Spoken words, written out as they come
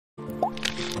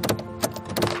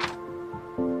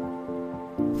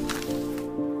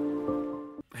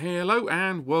Hello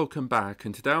and welcome back,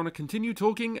 and today I want to continue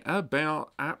talking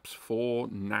about apps for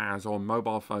NAS on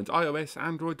mobile phones, iOS,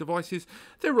 Android devices.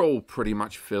 They're all pretty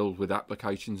much filled with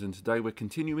applications, and today we're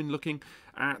continuing looking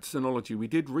at Synology. We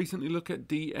did recently look at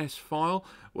DS File,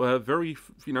 a very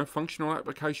functional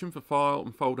application for file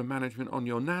and folder management on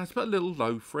your NAS, but a little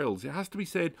low frills. It has to be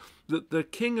said that the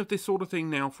king of this sort of thing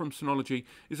now from Synology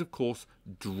is of course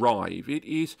Drive. It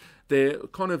is their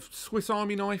kind of Swiss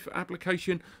Army knife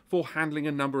application for handling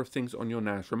a number of things on your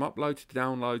NAS, from uploads to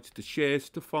downloads to shares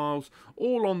to files,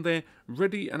 all on there,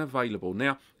 ready and available.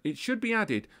 Now, it should be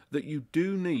added that you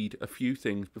do need a few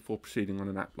things before proceeding on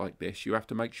an app like this. You have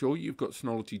to make sure you've got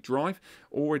Synology Drive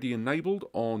already enabled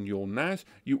on your NAS.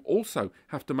 You also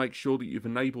have to make sure that you've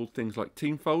enabled things like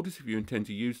team folders if you intend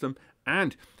to use them,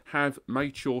 and have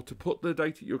made sure to put the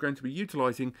data you're going to be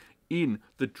utilizing in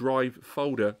the Drive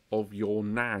folder of your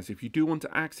NAS. If you do want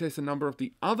to access a number of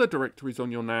the other directories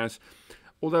on your NAS,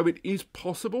 although it is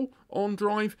possible on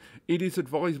Drive, it is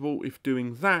advisable, if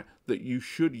doing that, that you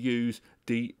should use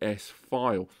DS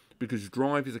File, because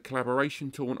Drive is a collaboration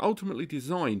tool and ultimately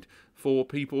designed for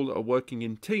people that are working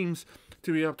in teams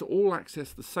to be able to all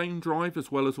access the same drive,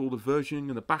 as well as all the versioning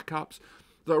and the backups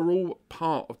that are all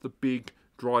part of the big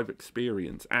Drive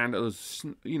experience. And as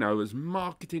as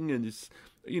marketing and as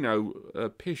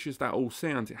pish as that all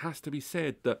sounds, it has to be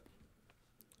said that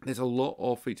there's a lot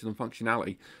of features and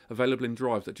functionality available in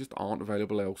Drive that just aren't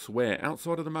available elsewhere.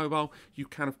 Outside of the mobile, you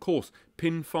can of course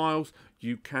pin files,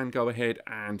 you can go ahead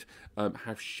and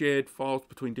have shared files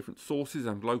between different sources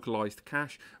and localized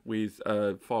cache with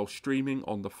file streaming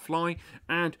on the fly,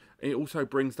 and it also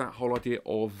brings that whole idea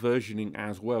of versioning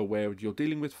as well, where you're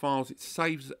dealing with files, it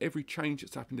saves every change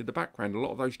that's happened in the background. A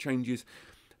lot of those changes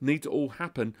need to all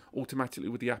happen automatically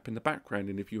with the app in the background,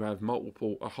 and if you have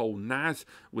a whole NAS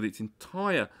with its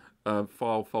entire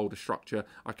file folder structure,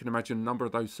 I can imagine a number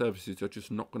of those services are just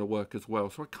not going to work as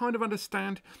well. So I kind of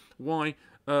understand why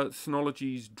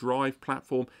Synology's Drive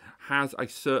platform has a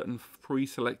certain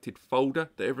pre-selected folder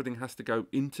that everything has to go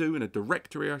into, in a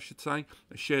directory I should say,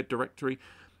 a shared directory.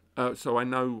 So I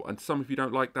know, and some of you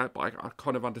don't like that, but I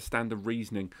kind of understand the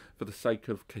reasoning for the sake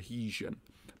of cohesion.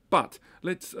 But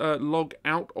let's log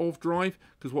out of Drive,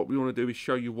 because what we want to do is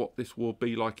show you what this will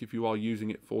be like if you are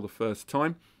using it for the first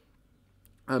time.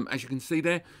 As you can see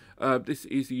there, this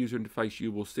is the user interface you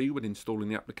will see when installing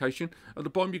the application. At the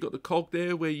bottom you've got the cog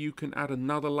there, where you can add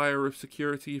another layer of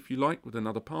security if you like, with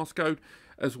another passcode,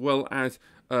 as well as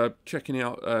checking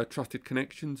out trusted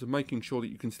connections and making sure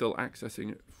that you can still access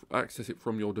it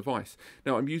from your device.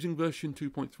 Now, I'm using version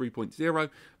 2.3.0,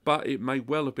 but it may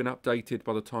well have been updated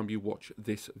by the time you watch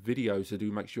this video, so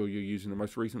do make sure you're using the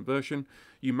most recent version.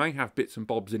 You may have bits and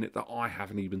bobs in it that I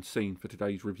haven't even seen for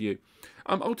today's review.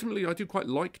 Ultimately, I do quite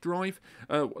like Drive.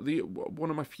 One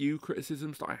of my few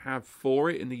criticisms that I have for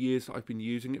it in the years that I've been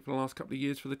using it for the last couple of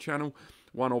years for the channel,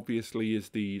 one obviously is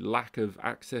the lack of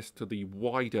access to the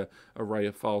wider array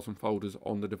of files and folders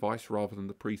on the device rather than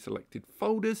the pre-selected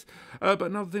folders. But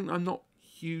another thing I'm not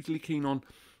hugely keen on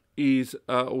is,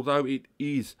 although it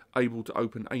is able to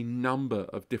open a number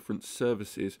of different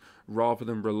services rather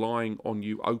than relying on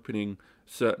you opening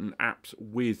certain apps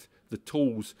with the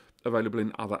tools available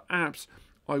in other apps,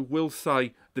 I will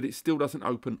say that it still doesn't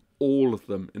open all of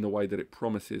them in the way that it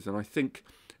promises. And I think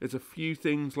there's a few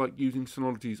things like using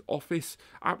Synology's Office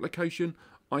application.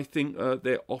 I think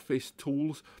their Office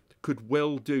tools could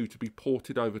well do to be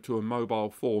ported over to a mobile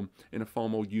form in a far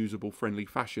more usable, friendly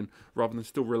fashion, rather than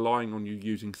still relying on you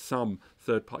using some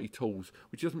third-party tools,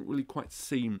 which doesn't really quite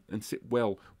seem and sit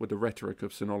well with the rhetoric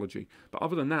of Synology. But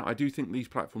other than that, I do think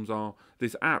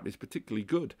this app is particularly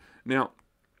good. Now,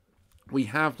 we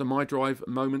have the My Drive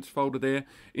Moments folder there.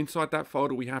 Inside that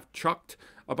folder we have chucked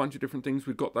a bunch of different things.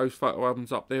 We've got those photo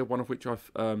albums up there, one of which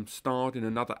I've starred in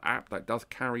another app that does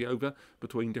carry over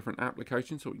between different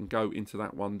applications, so we can go into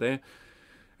that one there.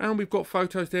 And we've got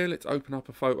photos there. Let's open up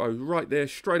a photo right there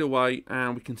straight away,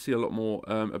 and we can see a lot more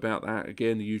about that.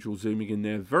 Again, the usual zooming in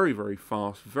there, very, very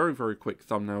fast, very, very quick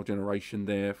thumbnail generation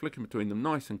there, flicking between them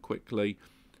nice and quickly.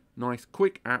 Nice,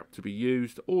 quick app to be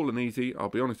used, all and easy. I'll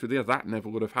be honest with you, that never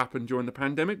would have happened during the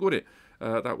pandemic, would it?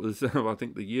 That was, I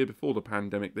think, the year before the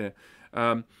pandemic there.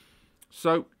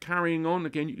 So, carrying on,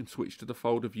 again, you can switch to the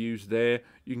folder views there.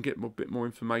 You can get a bit more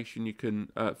information. You can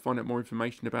find out more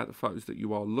information about the photos that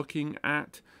you are looking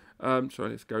at. So,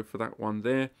 let's go for that one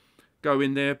there. go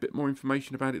in there, a bit more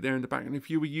information about it there in the back. And if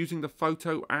you were using the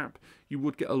photo app, you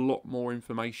would get a lot more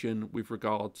information with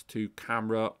regards to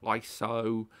camera,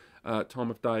 ISO, time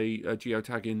of day,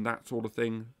 geotagging, that sort of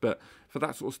thing. But for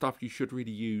that sort of stuff, you should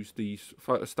really use these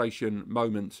Photo Station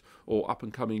Moments or up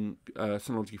and coming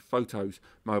Synology Photos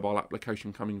mobile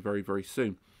application coming very, very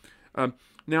soon.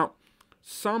 Now,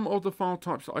 some of the file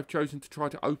types that I've chosen to try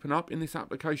to open up in this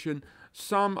application,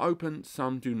 some open,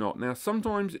 some do not. Now,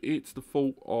 sometimes it's the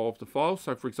fault of the file.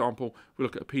 So, for example, we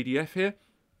look at a PDF here.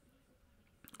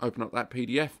 Open up that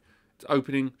PDF. It's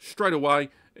opening straight away.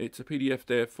 It's a PDF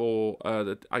there for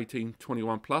the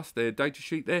 1821 plus, their data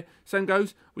sheet there. Same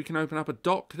goes, we can open up a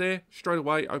doc there, straight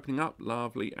away, opening up,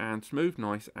 lovely and smooth,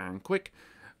 nice and quick.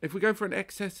 If we go for an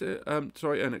Excel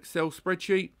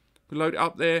spreadsheet, we load it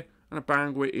up there, and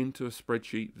bang, we're into a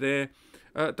spreadsheet there.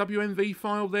 WMV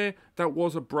file there, that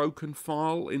was a broken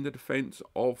file in the defense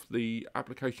of the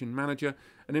application manager.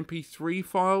 An MP3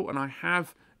 file, and I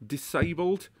have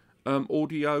disabled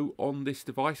audio on this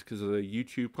device because of the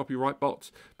YouTube copyright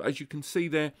bots. But as you can see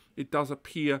there, it does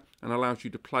appear and allows you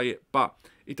to play it, but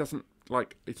it doesn't,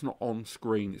 like, it's not on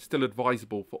screen. It's still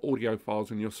advisable for audio files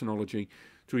in your Synology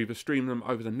to either stream them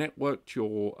over the network to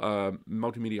your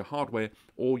multimedia hardware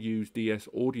or use DS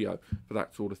audio for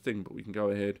that sort of thing. But we can go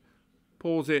ahead,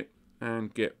 pause it,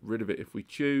 and get rid of it if we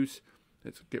choose.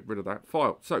 Let's get rid of that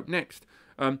file. So next,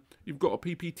 you've got a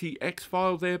Pptx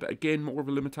file there, but again, more of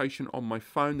a limitation on my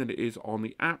phone than it is on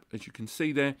the app. As you can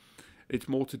see there, it's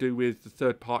more to do with the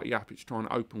third-party app it's trying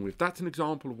to open with. That's an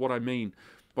example of what I mean,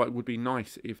 but it would be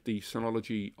nice if the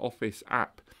Synology Office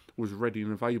app was ready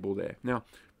and available there. Now,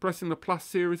 pressing the plus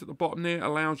series at the bottom there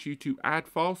allows you to add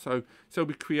files. So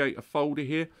we create a folder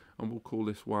here, and we'll call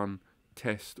this one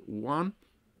test1.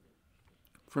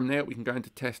 From there, we can go into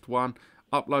test1,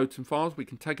 upload some files. We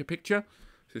can take a picture.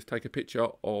 Just take a picture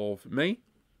of me.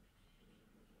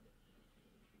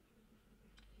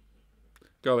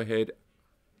 Go ahead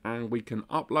and we can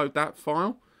upload that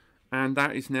file, and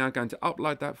that is now going to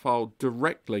upload that file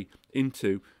directly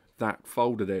into that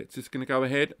folder there. It's just going to go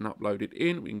ahead and upload it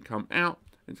in. We can come out.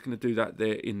 It's going to do that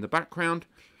there in the background.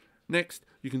 Next,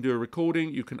 you can do a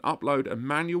recording. You can upload a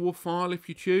manual file if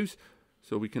you choose.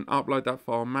 So we can upload that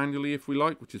file manually if we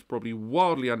like, which is probably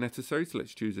wildly unnecessary. So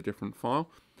let's choose a different file.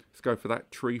 Let's go for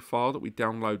that tree file that we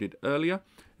downloaded earlier.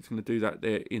 It's going to do that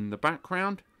there in the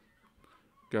background.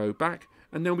 Go back,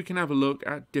 and then we can have a look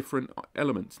at different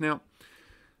elements. Now,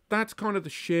 that's kind of the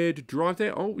shared drive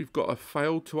there. Oh, we've got a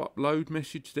failed to upload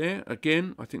message there.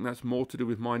 Again, I think that's more to do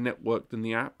with my network than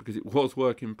the app, because it was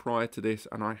working prior to this,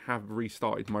 and I have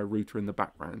restarted my router in the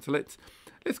background. So let's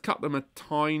cut them a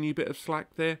tiny bit of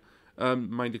slack there,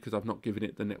 mainly because I've not given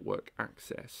it the network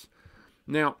access.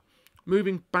 Now,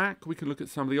 moving back, we can look at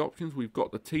some of the options. We've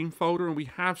got the team folder, and we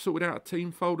have sorted out a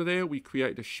team folder there. We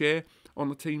created a share on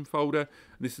the team folder.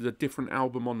 This is a different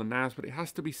album on the NAS, but it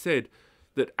has to be said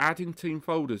that adding team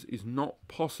folders is not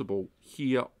possible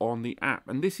here on the app.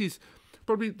 And this is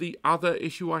probably the other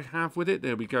issue I have with it.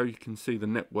 There we go. You can see the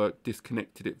network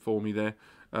disconnected it for me there.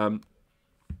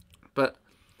 But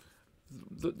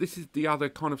this is the other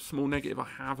kind of small negative I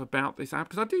have about this app,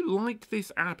 because I do like this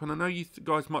app, and I know you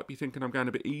guys might be thinking I'm going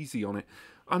a bit easy on it.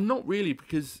 I'm not really,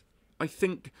 because I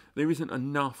think there isn't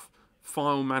enough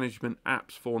file management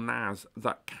apps for NAS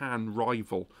that can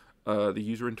rival the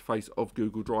user interface of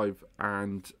Google Drive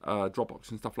and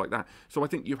DropBox and stuff like that. So I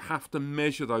think you have to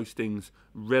measure those things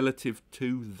relative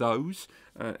to those,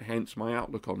 hence my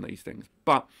outlook on these things.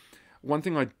 But one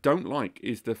thing I don't like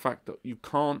is the fact that you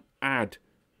can't add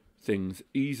things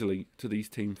easily to these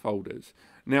team folders.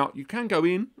 Now, you can go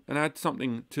in and add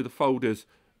something to the folders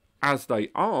as they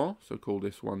are, so call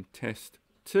this one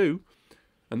test2,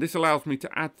 and this allows me to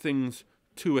add things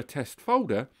to a test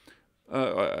folder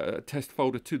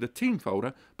to the team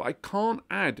folder, but I can't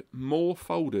add more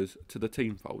folders to the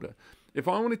team folder. If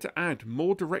I wanted to add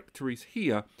more directories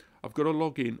here, I've got to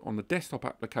log in on the desktop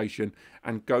application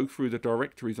and go through the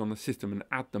directories on the system and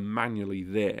add them manually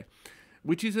there,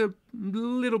 which is a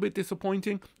little bit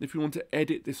disappointing if you want to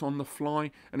edit this on the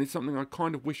fly, and it's something I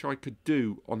kind of wish I could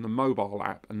do on the mobile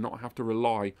app and not have to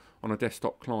rely on a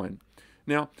desktop client.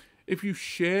 Now, if you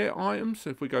share items,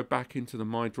 so if we go back into the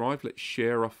My Drive, let's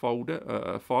share a folder,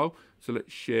 a file. So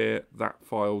let's share that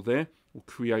file there. We'll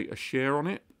create a share on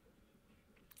it.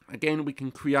 Again, we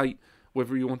can create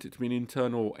whether you want it to be an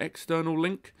internal or external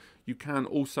link. You can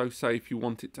also say if you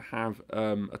want it to have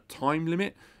a time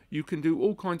limit. You can do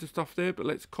all kinds of stuff there, but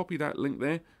let's copy that link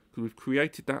there because we've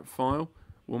created that file.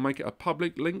 We'll make it a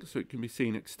public link so it can be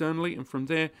seen externally, and from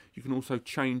there you can also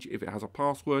change if it has a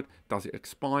password. Does it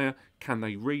expire? Can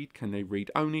they read? Can they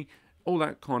read only? all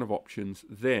that kind of options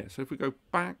there. So if we go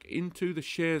back into the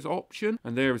shares option,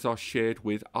 and there is our shared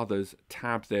with others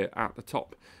tab there at the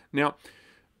top. Now,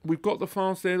 we've got the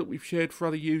files there that we've shared for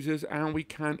other users, and we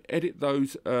can edit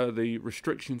those, the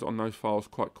restrictions on those files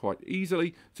quite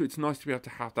easily. So it's nice to be able to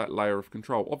have that layer of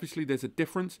control. Obviously, there's a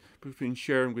difference between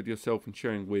sharing with yourself and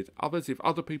sharing with others. If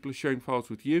other people are sharing files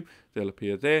with you, they'll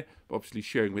appear there. But obviously,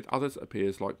 sharing with others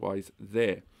appears likewise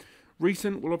there.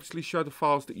 Recent will obviously show the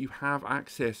files that you have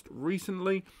accessed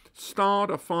recently.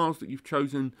 Starred are files that you've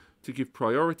chosen to give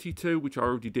priority to, which I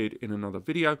already did in another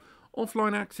video.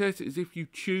 Offline access is if you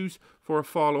choose for a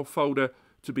file or folder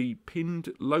to be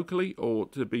pinned locally or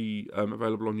to be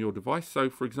available on your device.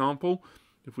 So for example,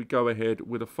 if we go ahead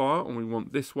with a file and we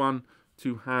want this one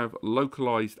to have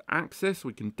localized access,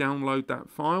 we can download that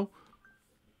file,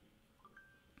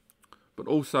 but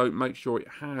also make sure it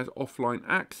has offline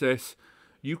access.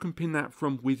 You can pin that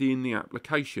from within the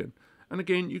application. And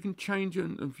again, you can change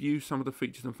and view some of the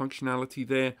features and functionality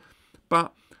there,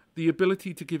 but the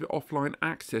ability to give it offline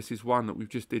access is one that we've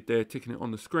just did there, ticking it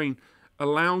on the screen,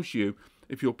 allows you,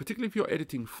 particularly if you're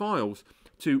editing files,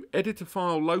 to edit a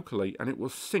file locally and it will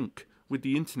sync with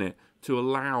the internet to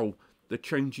allow the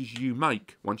changes you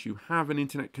make once you have an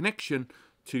internet connection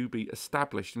to be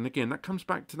established. And again, that comes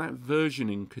back to that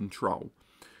versioning control.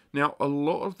 Now, a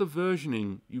lot of the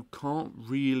versioning you can't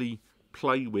really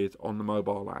play with on the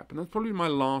mobile app, and that's probably my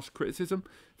last criticism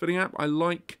for the app. I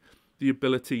like the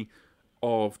ability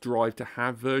of Drive to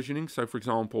have versioning. So for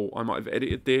example, I might have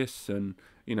edited this and,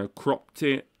 you know, cropped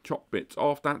it, chopped bits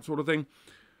off, that sort of thing.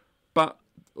 But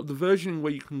the versioning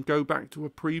where you can go back to a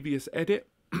previous edit,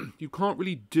 you can't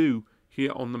really do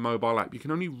here on the mobile app. You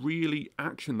can only really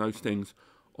action those things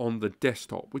on the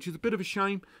desktop, which is a bit of a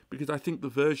shame because I think the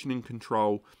versioning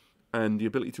control and the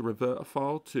ability to revert a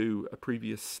file to a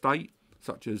previous state,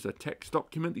 such as a text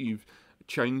document that you've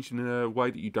changed in a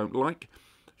way that you don't like,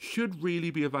 should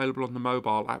really be available on the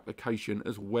mobile application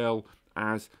as well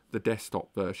as the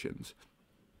desktop versions.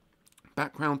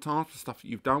 Background tasks, stuff that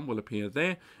you've done, will appear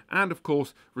there. And of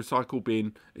course, Recycle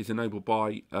Bin is enabled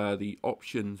by the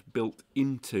options built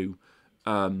into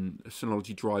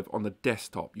Synology Drive on the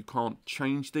desktop. You can't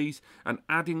change these, and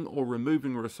adding or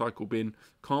removing a Recycle Bin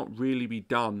can't really be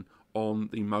done on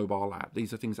the mobile app.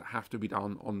 These are things that have to be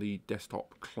done on the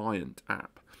desktop client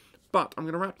app. But I'm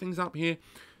going to wrap things up here.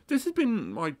 This has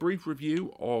been my brief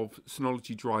review of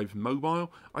Synology Drive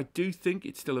Mobile. I do think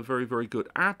it's still a very good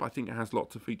app. I think it has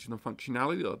lots of features and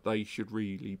functionality that they should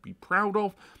really be proud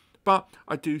of. But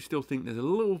I do still think there's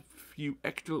a few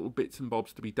extra little bits and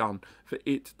bobs to be done for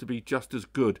it to be just as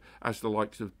good as the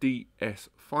likes of DS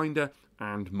Finder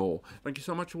and more. Thank you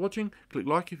so much for watching. Click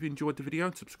like if you enjoyed the video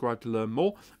and subscribe to learn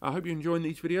more. I hope you're enjoying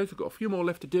these videos. We've got a few more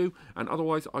left to do, and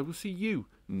otherwise I will see you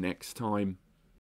next time.